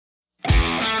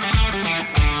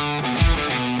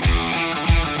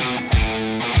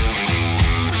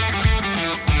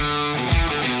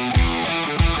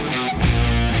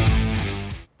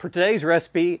today's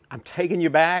recipe, I'm taking you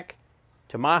back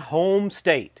to my home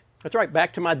state. That's right,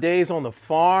 back to my days on the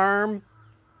farm,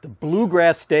 the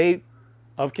bluegrass state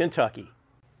of Kentucky.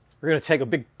 We're going to take a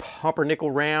big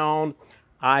pumpernickel round.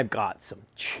 I've got some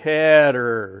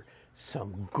cheddar,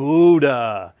 some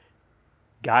Gouda,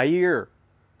 Gruyere,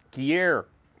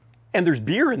 and there's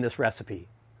beer in this recipe,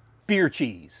 beer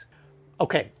cheese.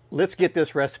 Okay, let's get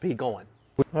this recipe going.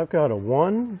 I've got a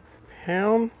 1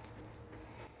 pound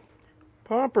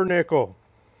pumpernickel.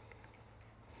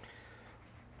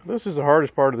 This is the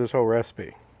hardest part of this whole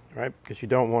recipe, right? Because you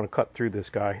don't want to cut through this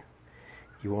guy.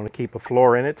 You want to keep a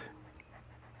floor in it,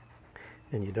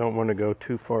 and you don't want to go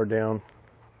too far down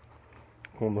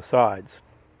on the sides.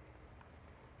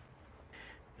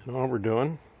 And all we're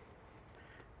doing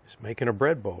is making a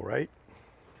bread bowl, right?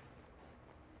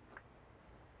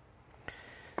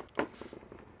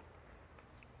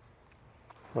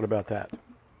 What about that?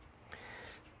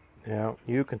 Now,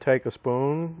 you can take a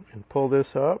spoon and pull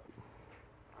this up.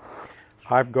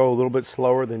 I go a little bit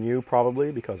slower than you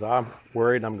probably because I'm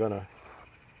worried I'm going to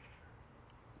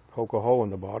poke a hole in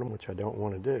the bottom, which I don't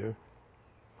want to do.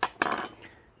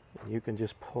 And you can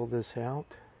just pull this out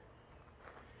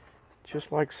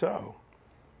just like so.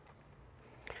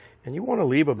 And you want to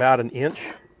leave about 1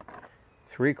 inch,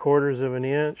 3/4 of an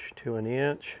inch to 1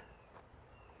 inch,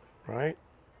 right?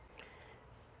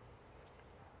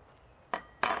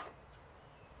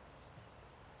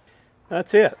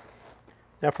 That's it.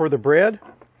 Now for the bread,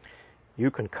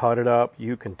 you can cut it up,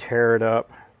 you can tear it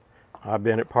up. I've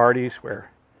been at parties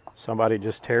where somebody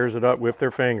just tears it up with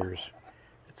their fingers.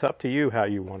 It's up to you how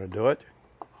you want to do it.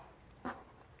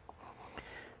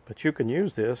 But you can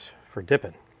use this for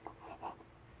dipping.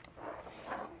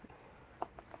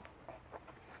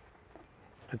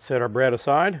 Let's set our bread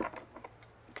aside.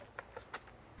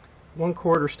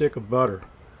 1/4 stick of butter.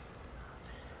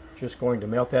 Just going to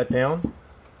melt that down.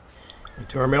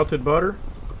 Into our melted butter,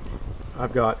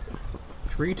 I've got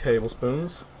 3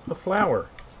 tablespoons of flour.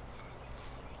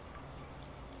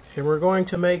 And we're going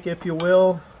to make, if you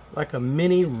will, like a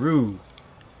mini roux.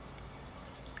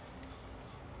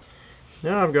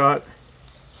 Now I've got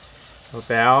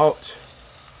about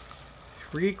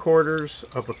 3/4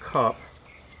 of a cup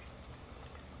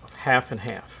of half and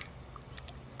half.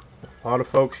 A lot of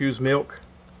folks use milk.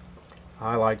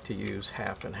 I like to use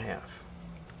half and half.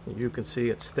 You can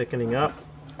see it's thickening up.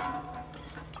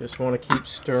 Just want to keep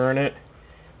stirring it.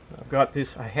 I've got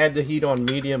this, I had the heat on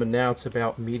medium and now it's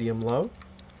about medium-low.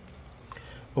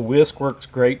 A whisk works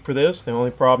great for this. The only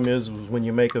problem is when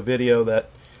you make a video, that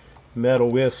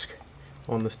metal whisk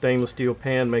on the stainless steel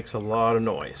pan makes a lot of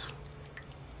noise.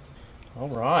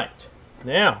 Alright,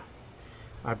 now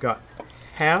I've got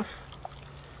half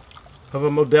of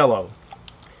a Modelo.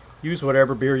 Use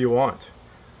whatever beer you want.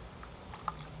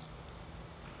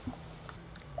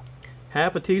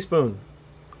 Half a teaspoon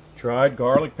dried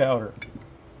garlic powder.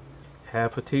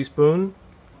 Half a teaspoon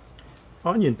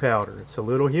onion powder. It's a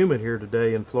little humid here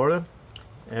today in Florida.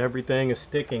 Everything is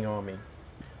sticking on me.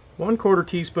 1/4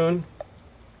 teaspoon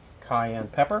cayenne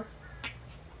pepper.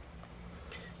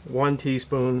 1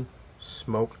 teaspoon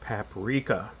smoked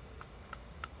paprika.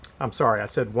 I'm sorry, I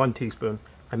said 1 teaspoon.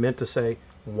 I meant to say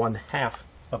 1/2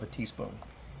 of a teaspoon.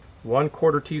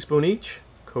 1/4 teaspoon each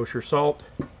kosher salt.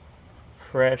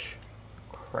 Fresh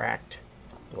cracked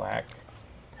black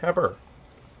pepper.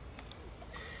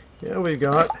 Now we've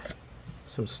got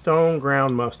some stone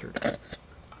ground mustard,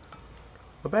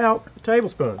 about a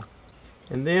tablespoon,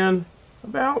 and then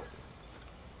about,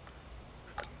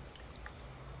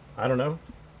 I don't know,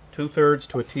 2/3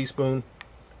 to a teaspoon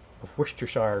of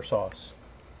Worcestershire sauce.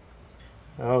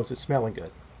 Oh, is it smelling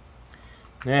good?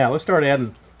 Now let's start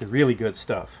adding the really good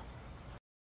stuff.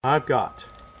 I've got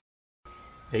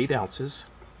 8 ounces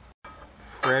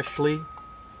freshly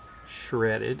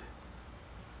shredded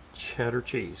cheddar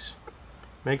cheese.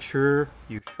 Make sure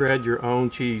you shred your own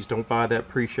cheese. Don't buy that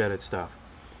pre-shredded stuff.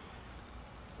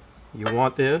 You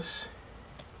want this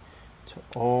to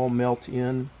all melt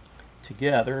in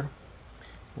together.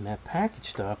 And that packaged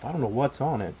stuff, I don't know what's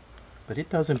on it, but it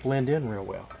doesn't blend in real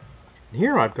well. And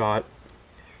here I've got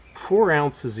 4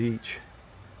 ounces each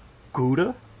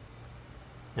Gouda,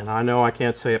 and I know I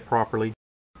can't say it properly,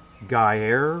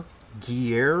 Gruyere,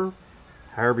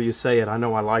 however you say it, I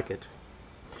know I like it.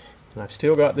 And I've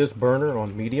still got this burner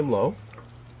on medium-low.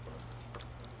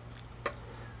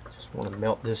 Just want to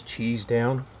melt this cheese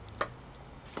down.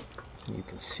 And you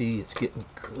can see it's getting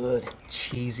good and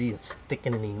cheesy. It's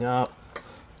thickening up.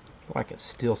 Oh, I can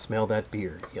still smell that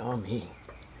beer. Yummy.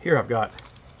 Here I've got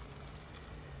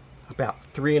about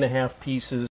 3.5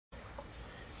 pieces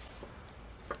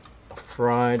of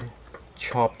fried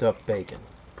chopped up bacon.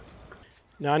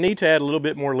 Now I need to add a little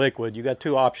bit more liquid. You got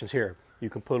two options here. You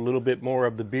can put a little bit more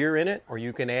of the beer in it, or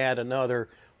you can add another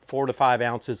 4 to 5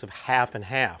 ounces of half and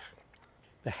half.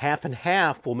 The half and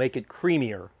half will make it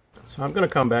creamier. So I'm going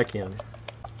to come back in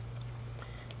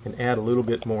and add a little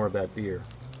bit more of that beer.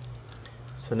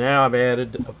 So now I've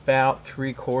added about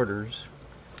 3/4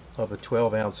 of a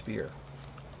 12-ounce beer.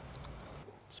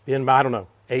 It's been, I don't know,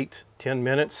 8-10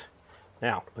 minutes.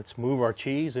 Now let's move our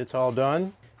cheese. It's all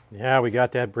done. Now we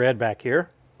got that bread back here.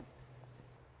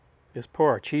 Just pour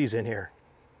our cheese in here.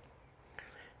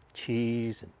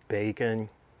 Cheese and bacon,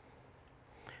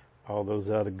 all those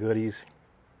other goodies.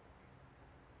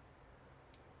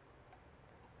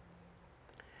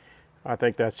 I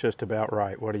think that's just about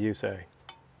right. What do you say?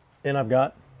 Then I've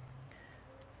got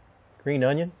green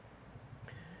onion.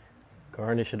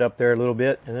 Garnish it up there a little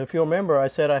bit. And if you'll remember, I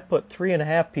said I put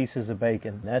 3½ pieces of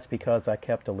bacon. That's because I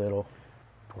kept a little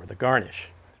for the garnish.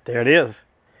 There it is.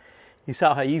 You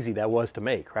saw how easy that was to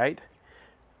make, right?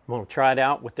 I'm going to try it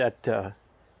out with that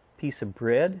piece of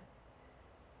bread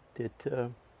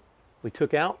that we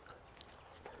took out.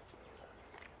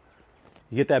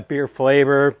 You get that beer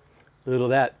flavor, a little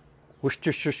of that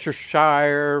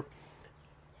Worcestershire.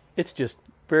 It's just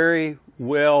very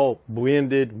well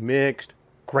blended, mixed,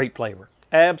 great flavor.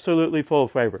 Absolutely full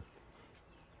of flavor.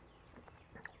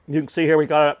 You can see here we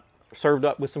got it served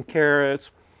up with some carrots,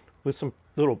 with some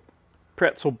little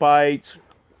pretzel bites.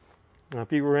 Now,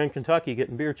 if you were in Kentucky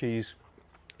getting beer cheese,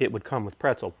 it would come with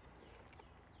pretzel.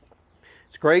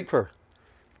 It's great for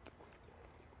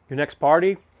your next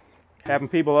party, having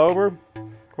people over.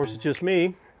 Of course, it's just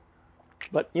me.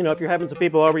 But, you know, if you're having some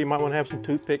people over, you might want to have some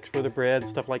toothpicks for the bread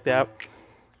and stuff like that.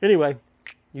 Anyway,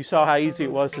 you saw how easy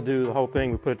it was to do the whole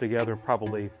thing. We put it together in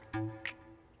probably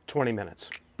 20 minutes.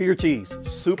 Beer cheese,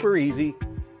 super easy.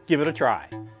 Give it a try.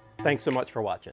 Thanks so much for watching.